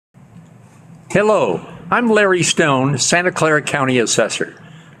Hello, I'm Larry Stone, Santa Clara County Assessor.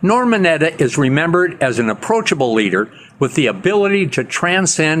 Norm Mineta is remembered as an approachable leader with the ability to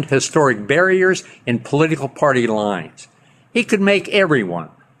transcend historic barriers and political party lines. He could make everyone,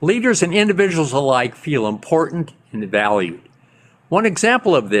 leaders and individuals alike, feel important and valued. One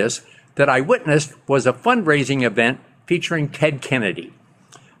example of this that I witnessed was a fundraising event featuring Ted Kennedy.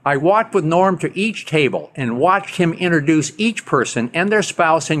 I walked with Norm to each table and watched him introduce each person and their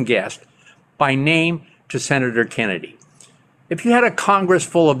spouse and guest by name to Senator Kennedy. If you had a Congress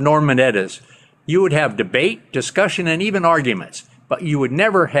full of Norm Minetas, you would have debate, discussion, and even arguments, but you would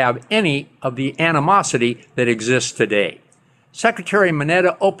never have any of the animosity that exists today. Secretary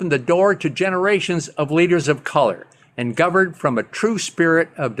Mineta opened the door to generations of leaders of color and governed from a true spirit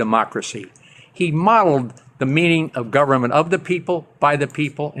of democracy. He modeled the meaning of government of the people, by the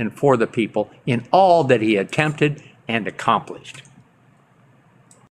people, and for the people in all that he attempted and accomplished.